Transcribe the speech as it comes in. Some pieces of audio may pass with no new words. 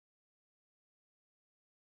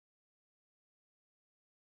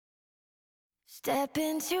Step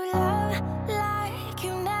into love like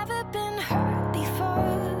you've never been hurt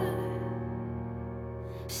before.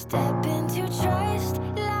 Step into trust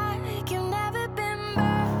like you've never been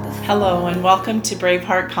burned before. Hello and welcome to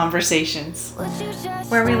Braveheart Conversations,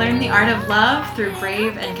 where we learn the art of love through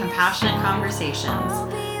brave and compassionate conversations.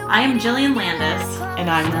 I am Jillian Landis. and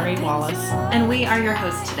I'm Marie Wallace. And we are your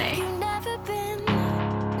hosts today.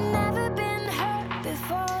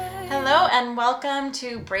 Hello and welcome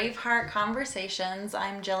to Braveheart Conversations.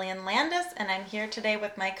 I'm Jillian Landis and I'm here today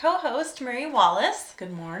with my co-host Marie Wallace.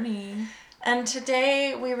 Good morning. And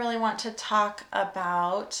today we really want to talk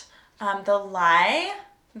about the lie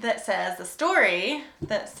that says, the story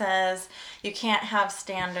that says you can't have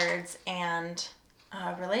standards and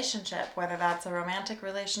a relationship, whether that's a romantic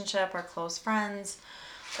relationship or close friends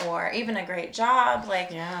or even a great job.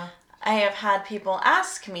 I have had people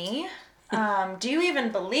ask me, do you even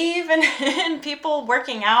believe in people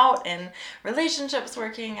working out and relationships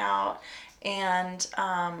working out and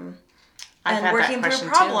working through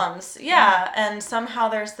problems? Yeah. And somehow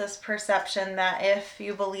there's this perception that if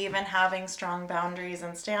you believe in having strong boundaries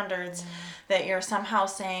and standards, that you're somehow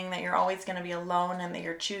saying that you're always going to be alone and that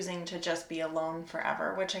you're choosing to just be alone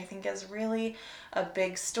forever, which I think is really a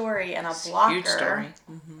big story and a blocker huge story.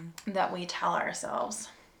 that we tell ourselves.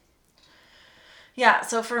 Yeah,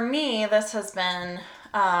 so for me, this has been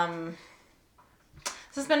a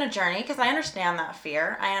journey because I understand that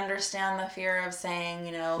fear. I understand the fear of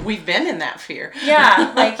saying, We've been in that fear.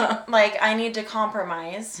 Yeah, like I need to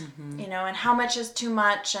compromise, and how much is too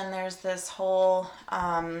much, and there's this whole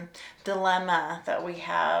dilemma that we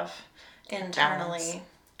have internally.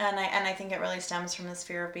 And I think it really stems from this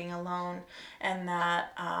fear of being alone, and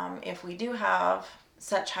that if we do have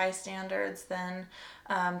such high standards, then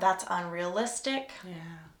that's unrealistic.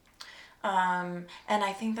 Yeah. And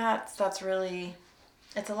I think that's really,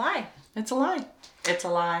 it's a lie. It's a lie. It's a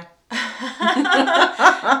lie. And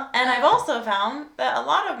I've also found that a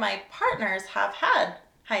lot of my partners have had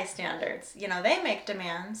high standards. They make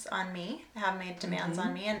demands on me, have made demands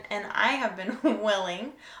on me, and I have been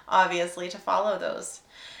willing, obviously, to follow those.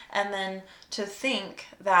 And then to think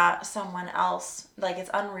that someone else, it's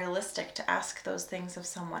unrealistic to ask those things of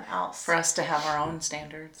someone else. For us to have our own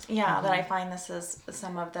standards. Yeah, that I find this is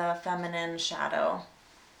some of the feminine shadow.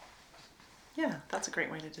 Yeah, that's a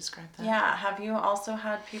great way to describe that. Yeah, have you also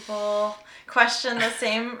had people question the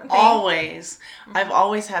same thing? Always. I've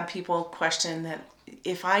always had people question that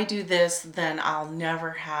if I do this, then I'll never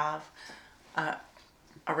have a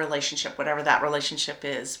relationship, whatever that relationship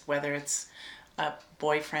is, whether it's a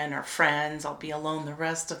boyfriend or friends. I'll be alone the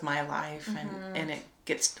rest of my life. And it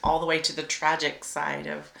gets all the way to the tragic side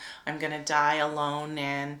of I'm going to die alone,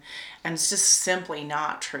 and it's just simply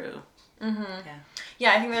not true.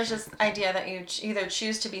 Yeah, I think there's this idea that you either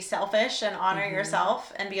choose to be selfish and honor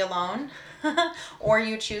yourself and be alone, or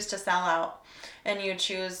you choose to sell out and you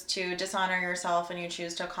choose to dishonor yourself and you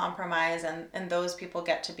choose to compromise, and those people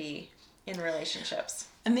get to be in relationships.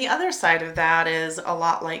 And the other side of that is a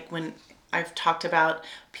lot like when I've talked about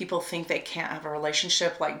people think they can't have a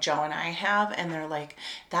relationship like Joe and I have, and they're like,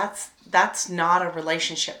 that's not a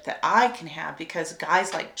relationship that I can have because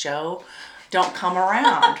guys like Joe don't come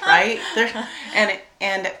around, right?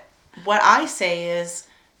 And what I say is,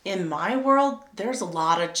 in my world, there's a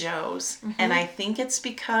lot of Joes. And I think it's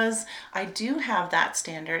because I do have that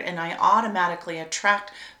standard and I automatically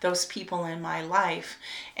attract those people in my life.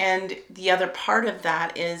 And the other part of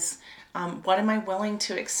that is, what am I willing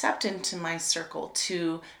to accept into my circle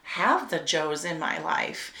to have the Joes in my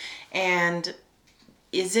life? And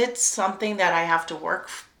is it something that I have to work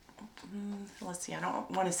let's see, I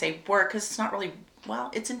don't want to say work because it's not really,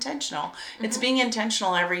 it's intentional. It's being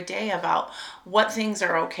intentional every day about what things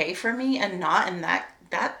are okay for me and not, and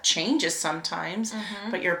that changes sometimes.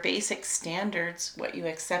 But your basic standards, what you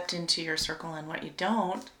accept into your circle and what you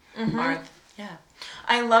don't, are,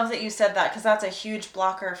 I love that you said that because that's a huge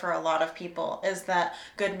blocker for a lot of people, is that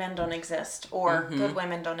good men don't exist or good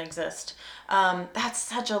women don't exist. That's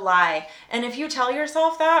such a lie. And if you tell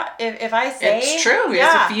yourself that, if I say... It's true,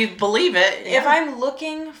 if you believe it. Yeah. If I'm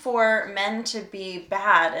looking for men to be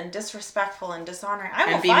bad and disrespectful and dishonoring, I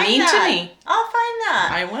will and be find mean that. to me. I'll find that.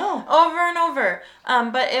 I will. Over and over.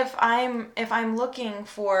 But if I'm looking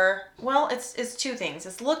for, it's two things.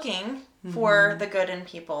 It's looking for the good in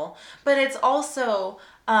people, but it's also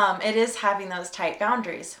it is having those tight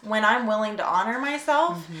boundaries. When I'm willing to honor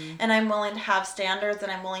myself and I'm willing to have standards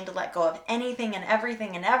and I'm willing to let go of anything and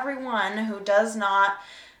everything and everyone who does not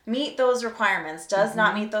meet those requirements, does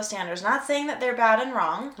not meet those standards. Not saying that they're bad and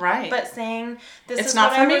wrong, right? But saying this it's is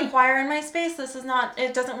not what for I me. require in my space. This is not.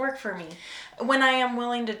 It doesn't work for me. When I am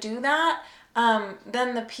willing to do that,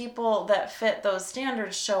 then the people that fit those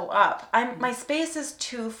standards show up. My space is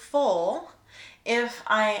too full if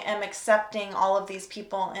I am accepting all of these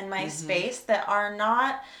people in my space that are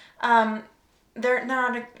not, they're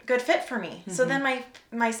not a good fit for me. So then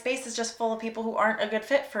my space is just full of people who aren't a good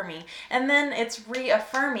fit for me. And then it's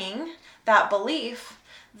reaffirming that belief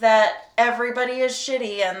that everybody is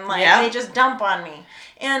shitty and like they just dump on me.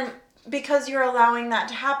 And because you're allowing that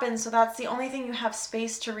to happen, so that's the only thing you have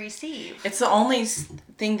space to receive. It's the only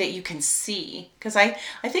thing that you can see. Because I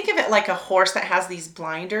think of it like a horse that has these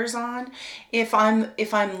blinders on. If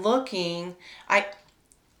I'm looking,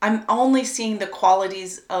 I'm only seeing the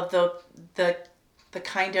qualities of the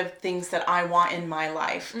kind of things that I want in my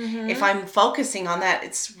life. If I'm focusing on that,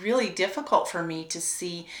 it's really difficult for me to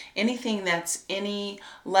see anything that's any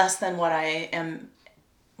less than what I am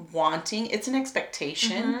wanting. It's an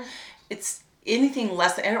expectation. It's anything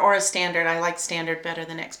less than, or a standard. I like standard better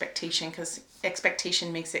than expectation, because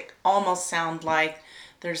expectation makes it almost sound like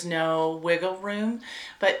there's no wiggle room.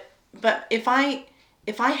 But if I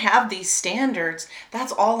have these standards,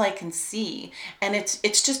 that's all I can see, and it's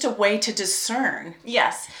just a way to discern.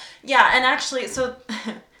 Yes, yeah, and actually, so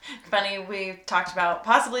funny, we talked about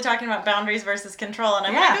possibly talking about boundaries versus control, and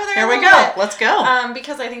I'm gonna go there. Here we go. Let's go.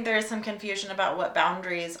 Because I think there is some confusion about what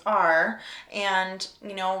boundaries are, and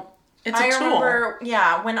it's a tool. Remember,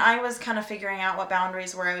 when I was kind of figuring out what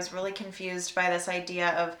boundaries were, I was really confused by this idea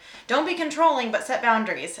of don't be controlling, but set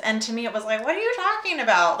boundaries. And to me, it was like, what are you talking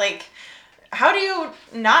about? Like, how do you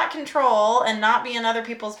not control and not be in other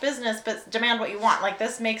people's business, but demand what you want? Like,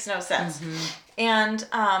 this makes no sense. And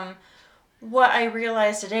what I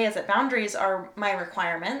realized today is that boundaries are my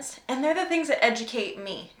requirements, and they're the things that educate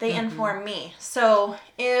me. They inform me. So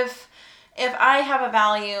if I have a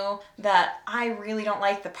value that I really don't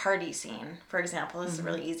like the party scene, for example, this is a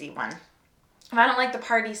really easy one. If I don't like the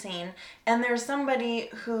party scene, and there's somebody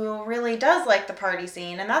who really does like the party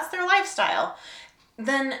scene, and that's their lifestyle,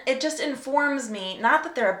 then it just informs me, not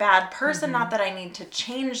that they're a bad person, not that I need to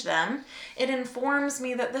change them. It informs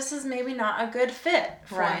me that this is maybe not a good fit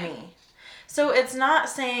for me. So it's not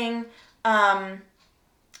saying that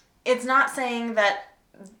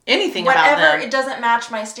anything whatever about them, it doesn't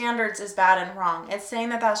match my standards is bad and wrong. It's saying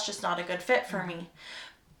that that's just not a good fit for me.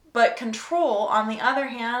 But control, on the other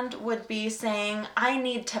hand, would be saying I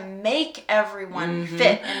need to make everyone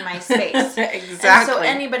fit in my space. Exactly. And so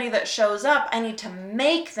anybody that shows up, I need to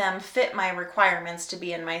make them fit my requirements to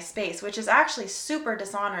be in my space, which is actually super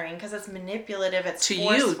dishonoring because it's manipulative, it's to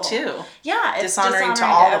forceful. you too. Yeah, it's dishonoring to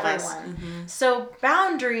all of everyone. us. So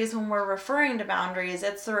boundaries, when we're referring to boundaries,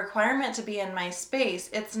 it's the requirement to be in my space.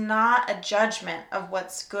 It's not a judgment of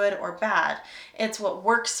what's good or bad. It's what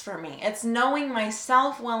works for me. It's knowing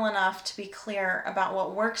myself well enough to be clear about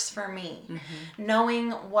what works for me. Knowing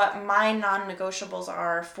what my non-negotiables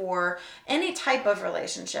are for any type of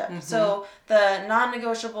relationship. So the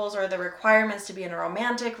non-negotiables or the requirements to be in a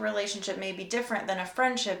romantic relationship may be different than a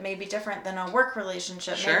friendship, may be different than a work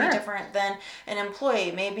relationship, may be different than an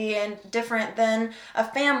employee, maybe different than a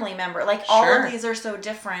family member. Like all of these are so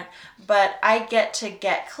different, but I get to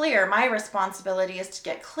get clear. My responsibility is to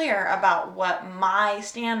get clear about what my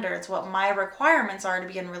standards, what my requirements are to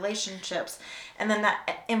be in relationships. And then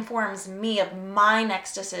that informs me of my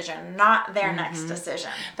next decision, not their next decision.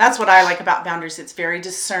 That's what I like about boundaries. It's very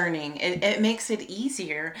discerning. It makes it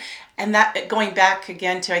easier. And that, going back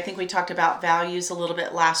again to, I think we talked about values a little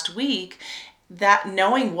bit last week, that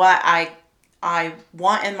knowing what I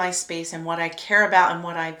want in my space and what I care about and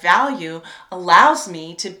what I value allows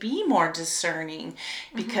me to be more discerning,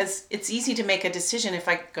 because it's easy to make a decision. If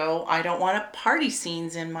I go, I don't want party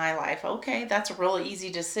scenes in my life. Okay, that's a really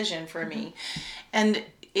easy decision for me. And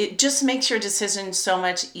it just makes your decision so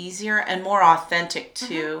much easier and more authentic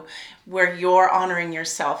too, where you're honoring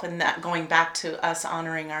yourself. And that, going back to us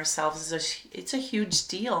honoring ourselves, it's a huge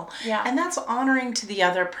deal. Yeah. And that's honoring to the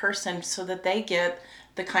other person so that they get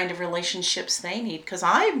the kind of relationships they need, because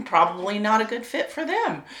I'm probably not a good fit for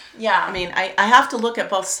them. Yeah. I mean, I have to look at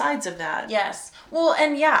both sides of that. Yes. Well,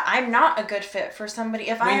 and yeah, I'm not a good fit for somebody.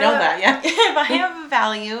 If I know that, yeah. If I have a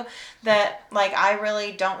value that, like, I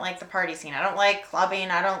really don't like the party scene. I don't like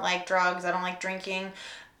clubbing. I don't like drugs. I don't like drinking.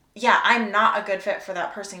 Yeah, I'm not a good fit for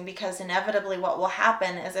that person, because inevitably what will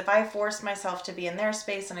happen is if I force myself to be in their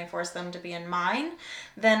space and I force them to be in mine,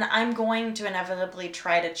 then I'm going to inevitably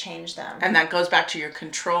try to change them. And that goes back to your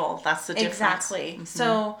control. That's the difference. Exactly.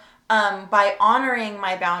 So by honoring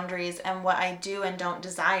my boundaries and what I do and don't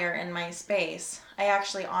desire in my space, I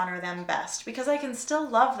actually honor them best, because I can still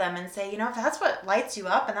love them and say, if that's what lights you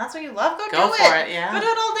up and that's what you love, go do for it. Yeah. Go do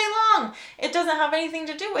it all day long. It doesn't have anything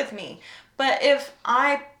to do with me. But if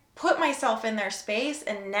I put myself in their space,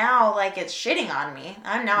 and now like it's shitting on me.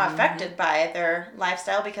 I'm now affected by their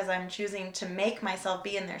lifestyle because I'm choosing to make myself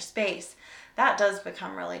be in their space. That does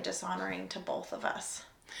become really dishonoring to both of us.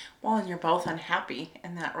 Well, and you're both unhappy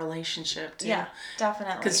in that relationship too. Yeah,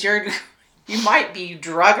 definitely. Because you might be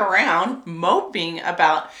drug around moping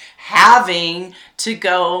about having to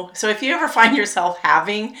go. So if you ever find yourself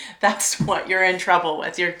having, that's what you're in trouble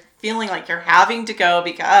with. You're feeling like you're having to go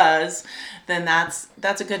because then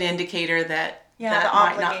that's a good indicator that that the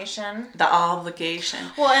obligation. The obligation.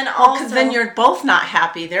 Well, and also because then you're both not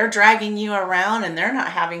happy. They're dragging you around and they're not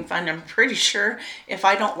having fun. I'm pretty sure if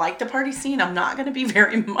I don't like the party scene, I'm not going to be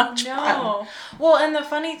very much fun. Well, and the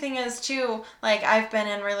funny thing is too, like I've been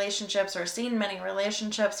in relationships or seen many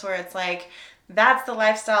relationships where it's like that's the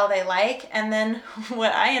lifestyle they like, and then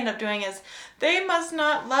what I end up doing is they must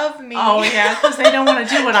not love me. Oh yeah, because they don't want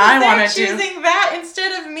to do what I want to do. They're choosing that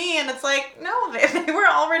instead of me, and it's like no, they were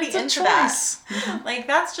already into that. Like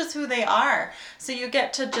that's just who they are. So you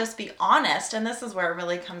get to just be honest, and this is where it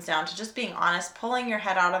really comes down to just being honest, pulling your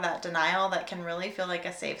head out of that denial that can really feel like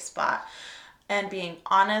a safe spot. And being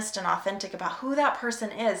honest and authentic about who that person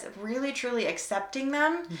is, really truly accepting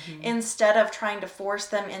them instead of trying to force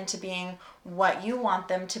them into being what you want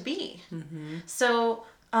them to be. So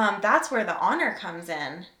that's where the honor comes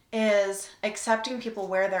in, is accepting people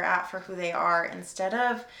where they're at for who they are instead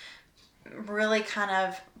of really kind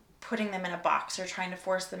of putting them in a box or trying to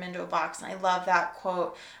force them into a box. And I love that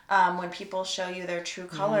quote, when people show you their true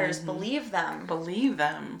colors, believe them. Believe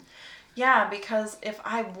them. Yeah, because if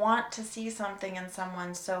I want to see something in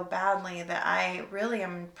someone so badly that I really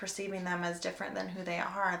am perceiving them as different than who they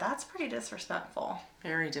are, that's pretty disrespectful.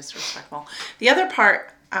 Very disrespectful. The other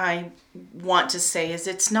part I want to say is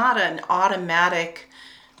it's not an automatic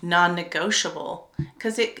non-negotiable,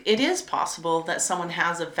 because it is possible that someone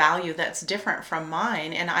has a value that's different from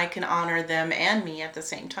mine and I can honor them and me at the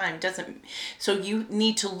same time. So you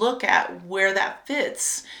need to look at where that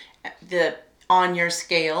fits on your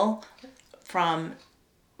scale, from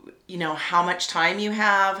how much time you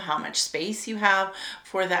have, how much space you have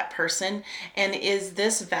for that person, and is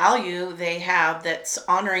this value they have that's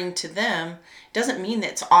honoring to them. Doesn't mean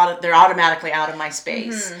that they're automatically out of my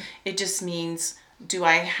space. It just means, do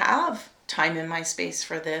I have time in my space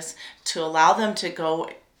for this to allow them to go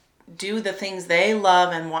do the things they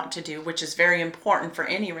love and want to do, which is very important for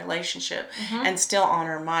any relationship, and still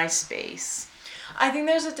honor my space. I think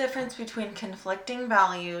there's a difference between conflicting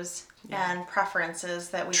values and preferences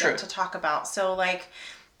that we get to talk about. So like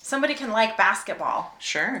somebody can like basketball.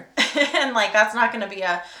 Sure. And like that's not going to be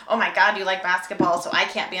oh my God, you like basketball, so I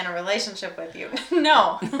can't be in a relationship with you.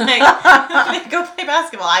 No. Like go play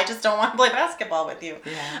basketball. I just don't want to play basketball with you.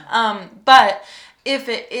 Yeah. But if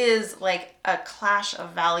it is like a clash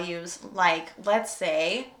of values, like let's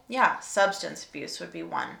say, substance abuse would be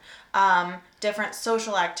one. Different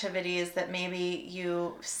social activities that maybe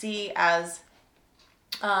you see as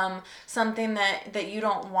something that you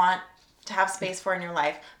don't want to have space for in your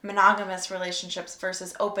life. Monogamous relationships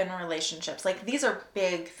versus open relationships. Like these are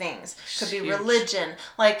big things. Could be religion.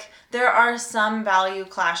 Like there are some value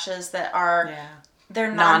clashes that are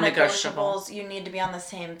they're non-negotiables. You need to be on the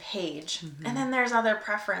same page. And then there's other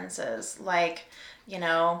preferences, like,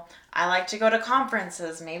 I like to go to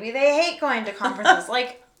conferences. Maybe they hate going to conferences.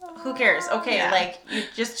 Like, who cares? Okay, like, you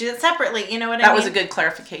just do it separately. You know what I mean? That was a good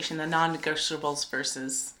clarification. The non-negotiables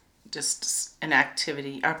versus just an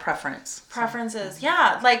activity or preference. Preferences,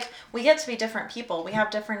 yeah. Like, we get to be different people. We have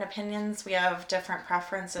different opinions. We have different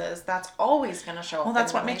preferences. That's always going to show up. Well,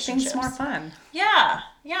 that's what makes things more fun.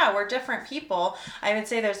 Yeah, we're different people. I would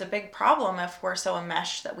say there's a big problem if we're so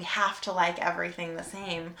enmeshed that we have to like everything the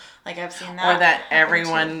same. Like, I've seen that. Or that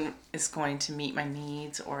everyone is going to meet my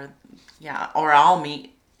needs, or I'll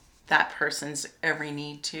meet that person's every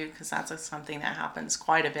need too, because that's something that happens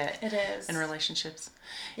quite a bit. It is. In relationships.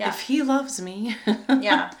 Yeah. If he loves me.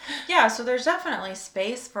 Yeah, so there's definitely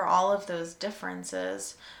space for all of those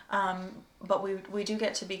differences. But we do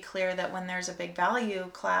get to be clear that when there's a big value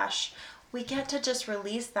clash, we get to just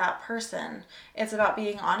release that person. It's about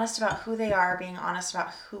being honest about who they are, being honest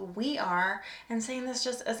about who we are, and saying this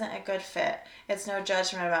just isn't a good fit. It's no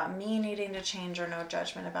judgment about me needing to change or no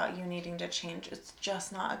judgment about you needing to change. It's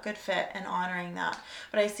just not a good fit, and honoring that.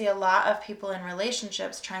 But I see a lot of people in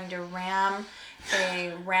relationships trying to ram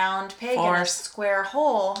a round peg in a square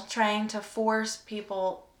hole, trying to force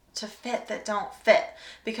people to fit that don't fit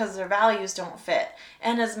because their values don't fit.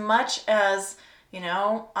 And as much as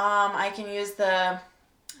I can use the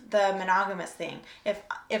the monogamous thing.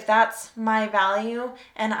 If that's my value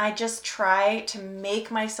and I just try to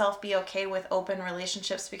make myself be okay with open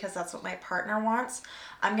relationships because that's what my partner wants,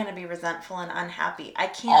 I'm going to be resentful and unhappy. I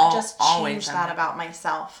can't just change that about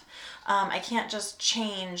myself. I can't just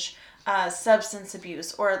change substance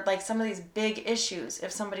abuse or like some of these big issues.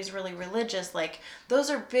 If somebody's really religious, like those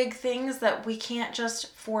are big things that we can't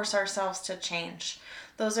just force ourselves to change.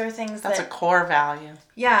 Those are things that's a core value.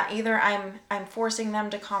 Yeah, either I'm forcing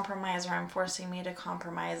them to compromise or I'm forcing me to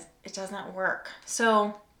compromise. It doesn't work.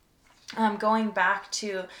 So going back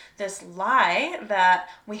to this lie that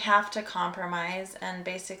we have to compromise and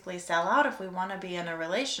basically sell out if we want to be in a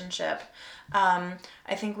relationship, I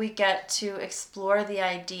think we get to explore the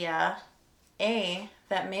idea,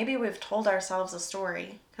 that maybe we've told ourselves a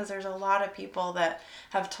story, because there's a lot of people that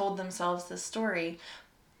have told themselves this story,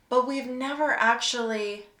 but we've never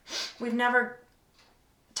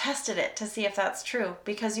tested it to see if that's true,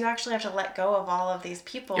 because you actually have to let go of all of these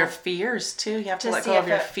people. Your fears too. You have to let go of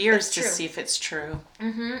your fears to see if it's true.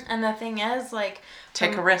 And the thing is, like,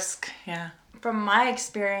 take a risk. Yeah. From my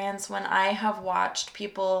experience, when I have watched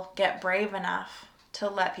people get brave enough to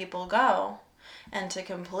let people go and to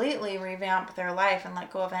completely revamp their life and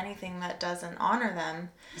let go of anything that doesn't honor them,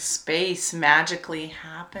 space magically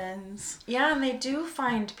happens. Yeah, and they do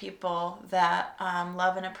find people that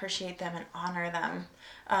love and appreciate them and honor them,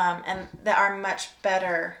 and that are much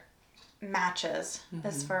better matches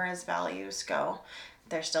as far as values go.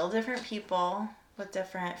 They're still different people with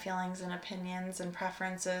different feelings and opinions and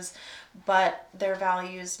preferences, but their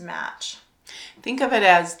values match. Think of it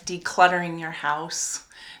as decluttering your house.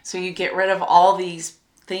 So you get rid of all these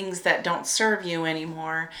things that don't serve you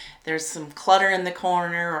anymore. There's some clutter in the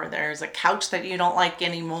corner, or there's a couch that you don't like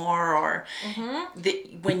anymore, or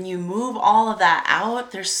when you move all of that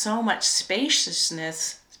out, there's so much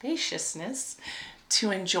spaciousness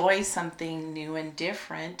to enjoy something new and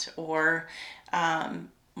different, or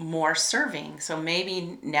more serving. So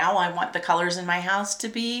maybe now I want the colors in my house to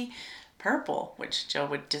be purple, which Joe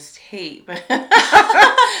would just hate. But no,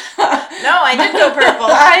 I did go purple.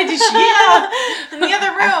 I did, in the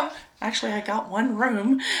other room. Actually, I got one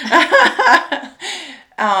room.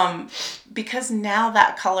 Because now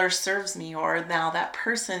that color serves me, or now that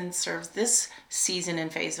person serves this season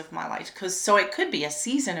and phase of my life. So it could be a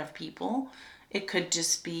season of people. It could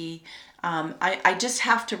just be, I just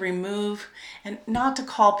have to remove, and not to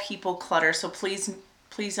call people clutter. So please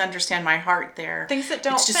understand my heart there. Things that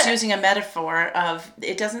don't It's just fit. using a metaphor of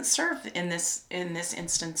it doesn't serve in this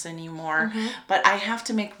instance anymore. But I have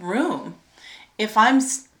to make room. If I'm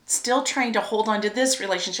still trying to hold on to this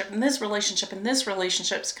relationship and this relationship and this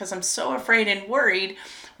relationship because I'm so afraid and worried,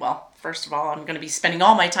 well, first of all, I'm going to be spending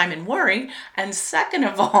all my time in worry. And second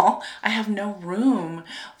of all, I have no room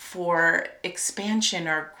for expansion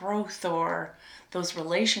or growth or those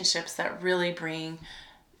relationships that really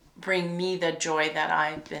bring me the joy that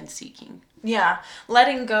I've been seeking. Yeah,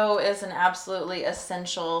 letting go is an absolutely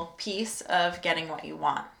essential piece of getting what you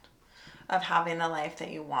want, of having the life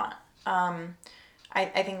that you want.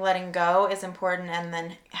 I think letting go is important, and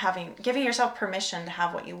then giving yourself permission to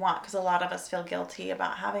have what you want, because a lot of us feel guilty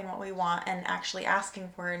about having what we want and actually asking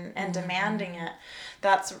for it and demanding it.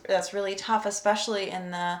 That's really tough, especially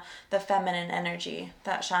in the feminine energy.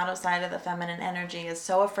 That shadow side of the feminine energy is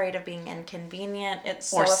so afraid of being inconvenient. It's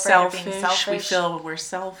so afraid of being selfish. We feel we're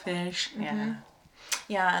selfish. Yeah.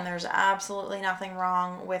 Yeah, and there's absolutely nothing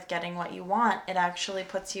wrong with getting what you want. It actually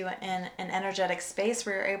puts you in an energetic space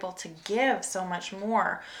where you're able to give so much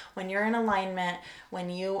more. When you're in alignment, when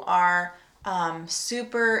you are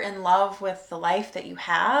super in love with the life that you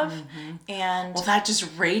have, and well, that just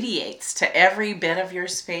radiates to every bit of your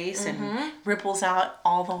space and ripples out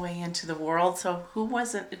all the way into the world. So who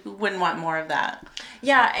wouldn't want more of that?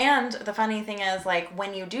 Yeah, and the funny thing is, like,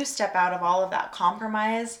 when you do step out of all of that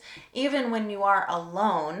compromise, even when you are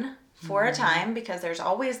alone for a time, because there's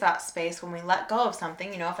always that space when we let go of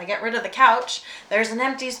something. You know, if I get rid of the couch, there's an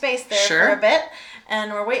empty space there for a bit,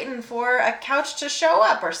 and we're waiting for a couch to show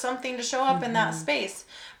up or something to show up in that space.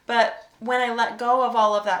 But when I let go of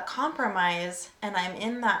all of that compromise and I'm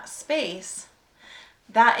in that space,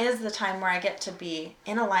 that is the time where I get to be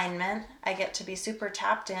in alignment. I get to be super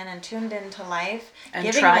tapped in and tuned into life, and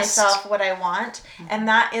giving myself what I want. And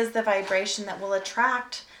that is the vibration that will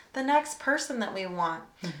attract the next person that we want.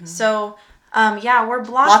 So, we're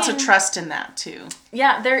blocking. Lots of trust in that too.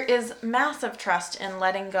 Yeah, there is massive trust in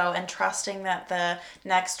letting go and trusting that the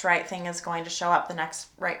next right thing is going to show up, the next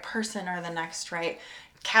right person or the next right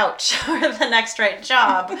couch or the next right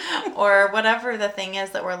job or whatever the thing is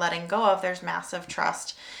that we're letting go of. There's massive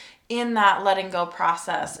trust in that letting go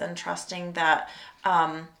process, and trusting that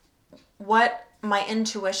what my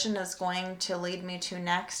intuition is going to lead me to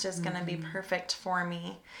next is going to be perfect for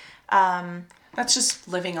me. That's just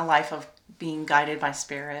living a life of being guided by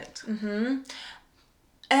spirit.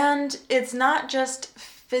 And it's not just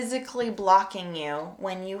physically blocking you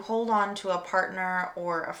when you hold on to a partner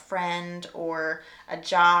or a friend or a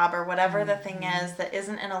job or whatever the thing is that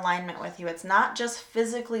isn't in alignment with you. It's not just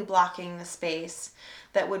physically blocking the space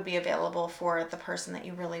that would be available for the person that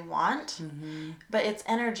you really want, but it's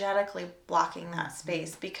energetically blocking that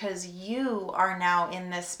space because you are now in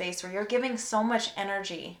this space where you're giving so much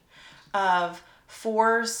energy of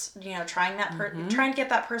force, trying to get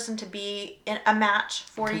that person to be a match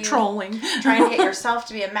for Controlling. you, trying to get yourself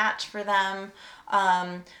to be a match for them.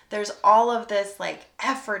 There's all of this like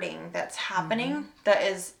efforting that's happening that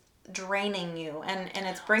is draining you, and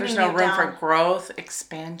it's bringing you down. There's no room for growth,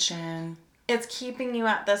 expansion. It's keeping you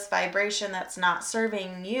at this vibration that's not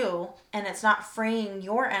serving you, and it's not freeing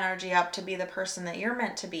your energy up to be the person that you're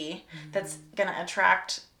meant to be, that's going to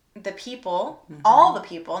attract the people, all the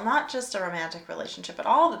people, not just a romantic relationship, but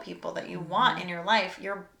all the people that you want in your life.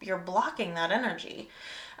 You're blocking that energy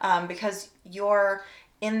because you're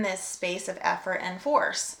in this space of effort and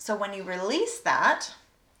force. So when you release that,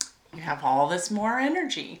 you have all this more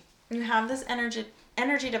energy. You have this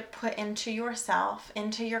energy to put into yourself,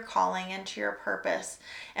 into your calling, into your purpose.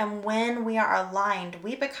 And when we are aligned,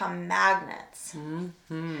 we become magnets.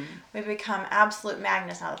 We become absolute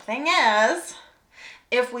magnets. Now the thing is,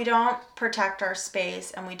 if we don't protect our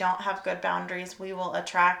space and we don't have good boundaries, we will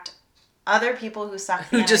attract other people who suck the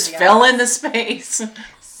Who energy just out fill of in the us. space.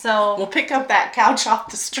 So we'll pick up that couch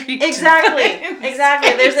off the street. Exactly.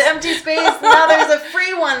 There's an empty space. Now there's a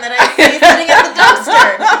free one that I see sitting at the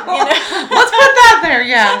dumpster. Let's put that there.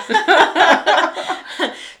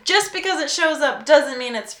 Yeah. Just because it shows up doesn't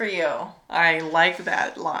mean it's for you. I like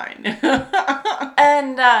that line.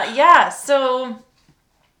 And so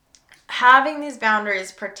having these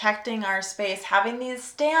boundaries, protecting our space, having these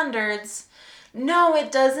standards, no,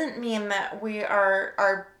 it doesn't mean that we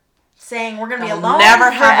are saying we're going to be alone never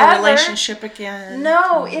have forever. a relationship again.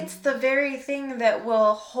 No, it's the very thing that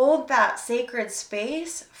will hold that sacred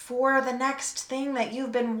space for the next thing that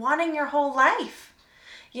you've been wanting your whole life.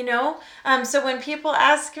 So when people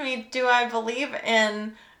ask me, do I believe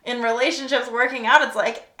in relationships working out, it's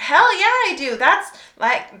like, hell yeah, I do.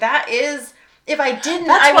 That is, if I didn't,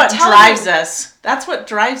 I would tell you. That's what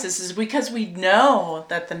drives us is because we know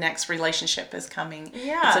that the next relationship is coming.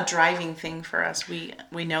 Yeah. It's a driving thing for us. We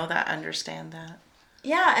know that, understand that.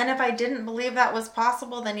 Yeah, and if I didn't believe that was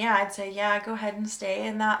possible, then yeah, I'd say, yeah, go ahead and stay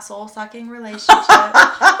in that soul-sucking relationship.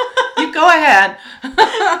 You go ahead.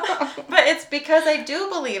 But it's because I do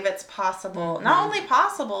believe it's possible. Not only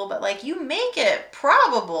possible, but like you make it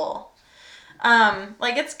probable.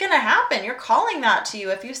 It's gonna happen. You're calling that to you.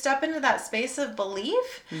 If you step into that space of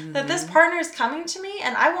belief that this partner is coming to me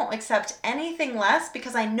and I won't accept anything less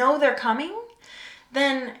because I know they're coming,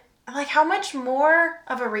 then like how much more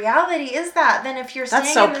of a reality is that than if you're staying in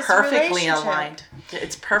this relationship? That's so perfectly aligned.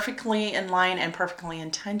 It's perfectly in line and perfectly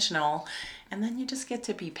intentional. And then you just get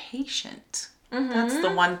to be patient. That's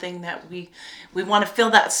the one thing that we want to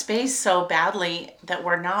fill that space so badly that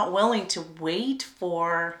we're not willing to wait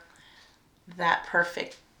for the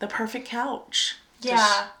perfect couch.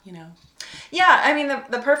 Yeah. Yeah, I mean,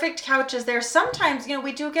 the perfect couch is there. Sometimes,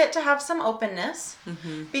 we do get to have some openness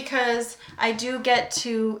because I do get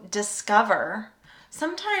to discover.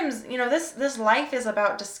 Sometimes, this life is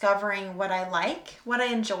about discovering what I like, what I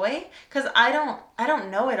enjoy, because I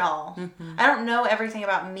don't know it all. I don't know everything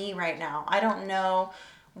about me right now. I don't know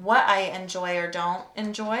what I enjoy or don't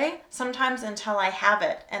enjoy sometimes until I have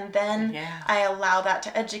it. And then I allow that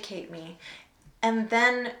to educate me. And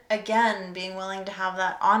then, again, being willing to have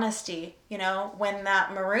that honesty, when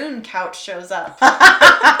that maroon couch shows up.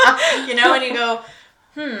 And you go,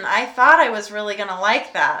 I thought I was really going to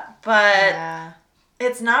like that, but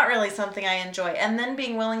it's not really something I enjoy. And then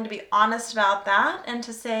being willing to be honest about that and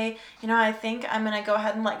to say, I think I'm going to go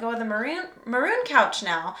ahead and let go of the maroon couch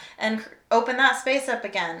now and open that space up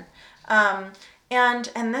again.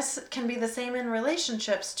 And this can be the same in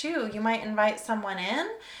relationships too. You might invite someone in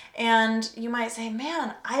and you might say,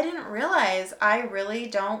 man, I didn't realize I really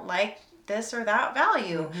don't like this or that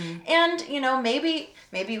value. And, maybe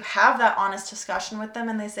you have that honest discussion with them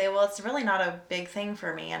and they say, well, it's really not a big thing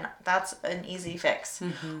for me. And that's an easy fix.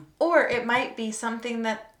 Or it might be something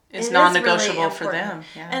that is non-negotiable really for them.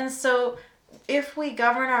 Yeah. And so if we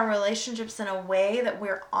govern our relationships in a way that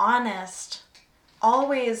we're honest,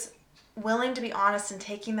 always willing to be honest and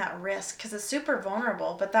taking that risk, because it's super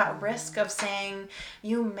vulnerable, but that risk of saying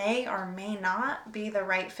you may or may not be the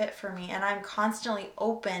right fit for me, and I'm constantly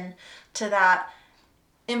open to that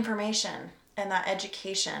information and that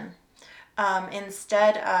education,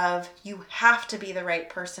 instead of you have to be the right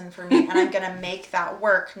person for me and I'm gonna make that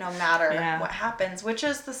work no matter what happens, which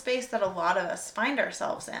is the space that a lot of us find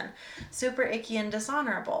ourselves in. Super icky and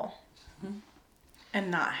dishonorable. And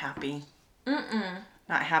not happy.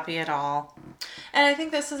 Not happy at all. And I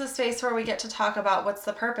think this is a space where we get to talk about what's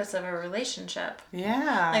the purpose of a relationship.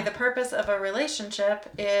 Yeah. Like the purpose of a relationship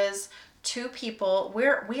is two people.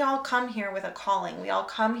 We all come here with a calling. We all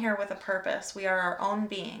come here with a purpose. We are our own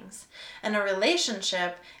beings. And a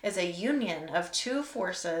relationship is a union of two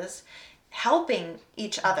forces helping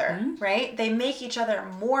each other, right? They make each other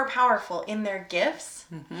more powerful in their gifts,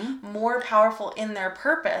 more powerful in their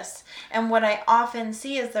purpose. And what I often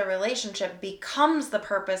see is the relationship becomes the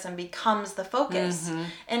purpose and becomes the focus.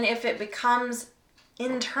 And if it becomes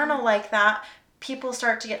internal like that, people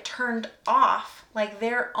start to get turned off. Like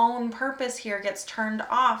their own purpose here gets turned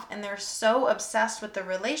off, and they're so obsessed with the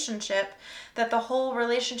relationship that the whole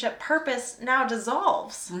relationship purpose now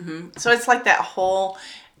dissolves. So it's like that whole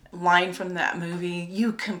line from that movie,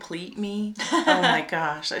 "You complete me." Oh my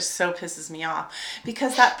gosh, that so pisses me off,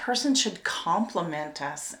 because that person should complement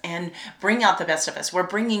us and bring out the best of us. We're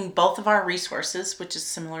bringing both of our resources, which is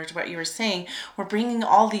similar to what you were saying. We're bringing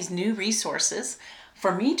all these new resources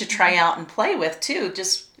for me to try out and play with too.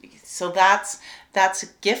 Just so that's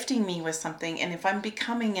gifting me with something. And if I'm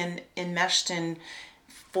becoming enmeshed in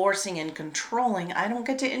forcing and controlling, I don't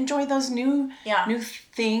get to enjoy those new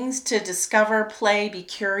things to discover, play, be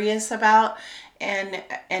curious about. And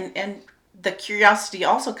the curiosity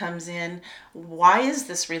also comes in, why is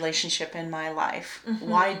this relationship in my life?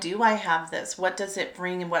 Why do I have this? What does it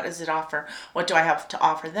bring and what does it offer? What do I have to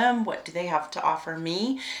offer them? What do they have to offer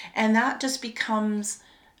me? And that just becomes,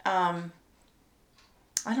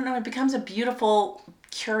 I don't know, it becomes a beautiful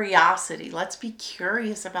curiosity. Let's be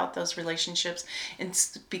curious about those relationships, and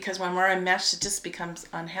because when we're enmeshed, it just becomes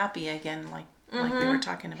unhappy again, like we were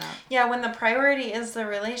talking about. Yeah, when the priority is the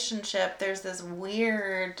relationship, there's this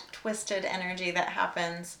weird twisted energy that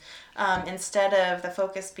happens, instead of the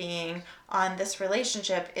focus being on this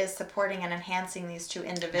relationship is supporting and enhancing these two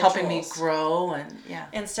individuals, helping me grow, and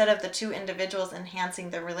instead of the two individuals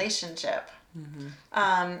enhancing the relationship.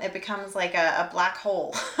 It becomes like a black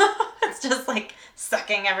hole. It's just like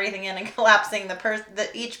sucking everything in and collapsing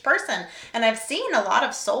each person. And I've seen a lot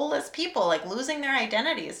of soulless people like losing their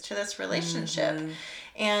identities to this relationship.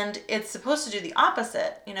 And it's supposed to do the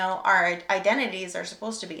opposite. You know, our identities are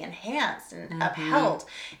supposed to be enhanced and upheld.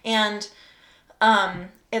 And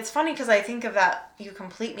it's funny because I think of that "you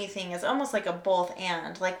complete me" thing as almost like a both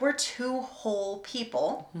and. Like we're two whole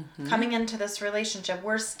people coming into this relationship.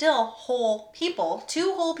 We're still whole people,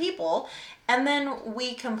 two whole people, and then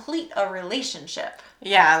we complete a relationship.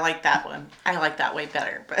 Yeah, I like that one. I like that way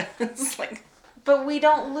better, but it's like... But we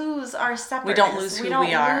don't lose our separateness. We don't lose who we are.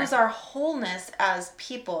 We don't lose our wholeness as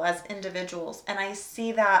people, as individuals. And I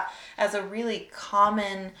see that as a really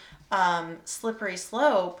common slippery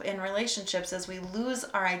slope in relationships, as we lose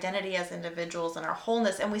our identity as individuals and our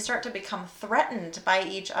wholeness, and we start to become threatened by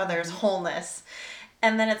each other's wholeness.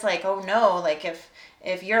 And then it's like, oh no, like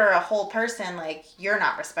if you're a whole person, like you're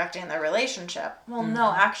not respecting the relationship. Well,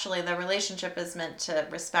 no, actually the relationship is meant to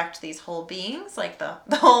respect these whole beings. Like the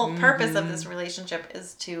whole purpose of this relationship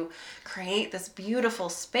is to create this beautiful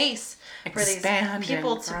space for these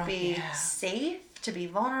people to be safe, to be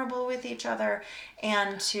vulnerable with each other,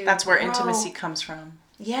 and to that's where grow. Intimacy comes from.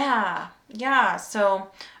 Yeah.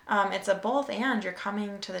 So it's a both and. You're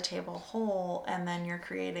coming to the table whole, and then you're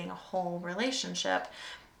creating a whole relationship.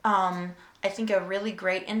 I think a really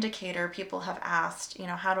great indicator, people have asked, you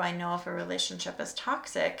know, how do I know if a relationship is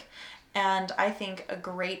toxic? And I think a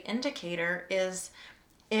great indicator is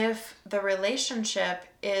if the relationship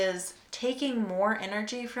is taking more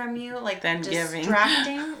energy from you, like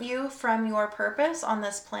distracting you from your purpose on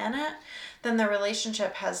this planet, then the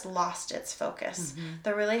relationship has lost its focus.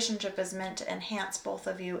 The relationship is meant to enhance both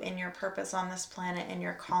of you in your purpose on this planet, in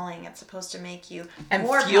your calling. It's supposed to make you and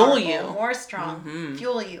more fuel powerful, you, more strong,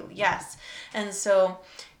 fuel you. Yes. And so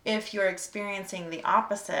if you're experiencing the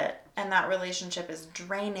opposite and that relationship is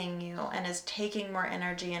draining you and is taking more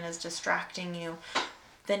energy and is distracting you,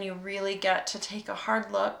 then you really get to take a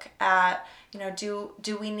hard look at, you know,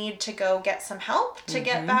 do we need to go get some help to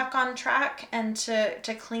get back on track and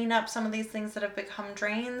to clean up some of these things that have become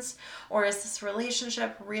drains? Or is this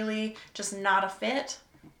relationship really just not a fit?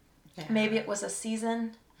 Yeah. Maybe it was a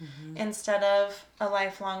season. instead of a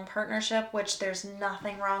lifelong partnership, which there's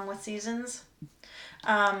nothing wrong with seasons.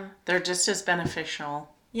 They're just as beneficial.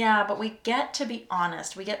 Yeah, but we get to be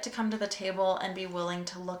honest. We get to come to the table and be willing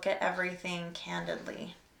to look at everything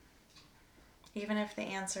candidly, even if the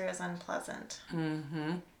answer is unpleasant.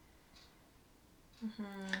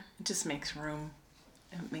 It just makes room.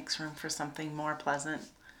 It makes room for something more pleasant.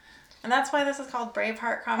 And that's why this is called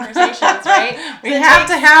Braveheart Conversations, right? We have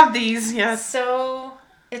to have these, yes. So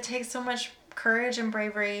it takes so much courage and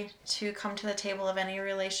bravery to come to the table of any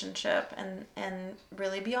relationship and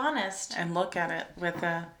really be honest. And look at it with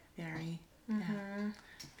a very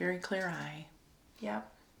clear eye.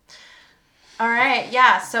 Yep. All right.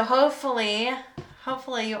 Yeah. So hopefully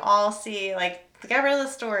you all see, like, get rid of the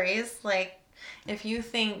stories. Like, if you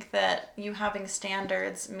think that you having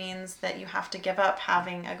standards means that you have to give up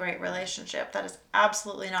having a great relationship, that is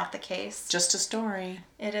absolutely not the case. Just a story.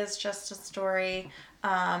 It is just a story.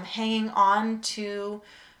 Hanging on to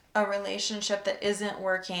a relationship that isn't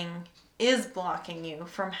working is blocking you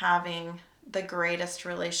from having the greatest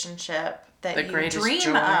relationship that you dream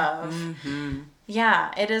joy. of.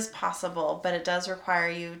 Yeah, it is possible, but it does require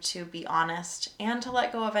you to be honest and to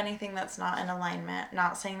let go of anything that's not in alignment.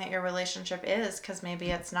 Not saying that your relationship is, because maybe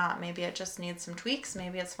it's not. Maybe it just needs some tweaks.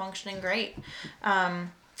 Maybe it's functioning great.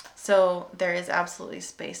 So there is absolutely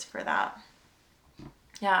space for that.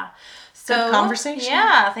 Yeah. So, good conversation.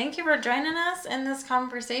 Yeah, thank you for joining us in this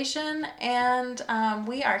conversation. And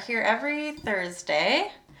we are here every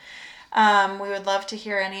Thursday. We would love to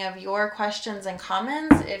hear any of your questions and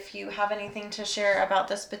comments. If you have anything to share about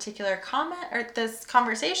this particular comment or this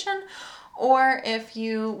conversation, or if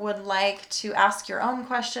you would like to ask your own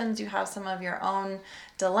questions, you have some of your own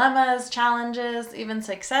dilemmas, challenges, even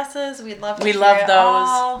successes, we'd love to hear love it those.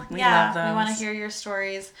 all. We Yeah, love those. we want to hear your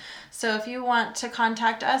stories. So if you want to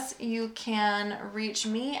contact us, you can reach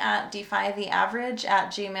me at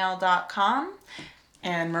defytheaverage@gmail.com.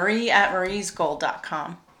 And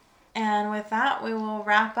Marie@mariesgold.com. And with that, we will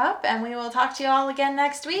wrap up and we will talk to you all again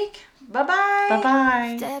next week. Bye-bye.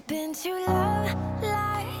 Bye-bye. Step into love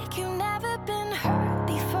like you've never been hurt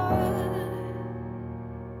before.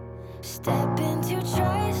 Step into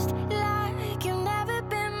trust like you've never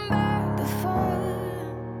been burned before.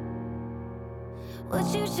 Would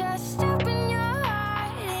you just open your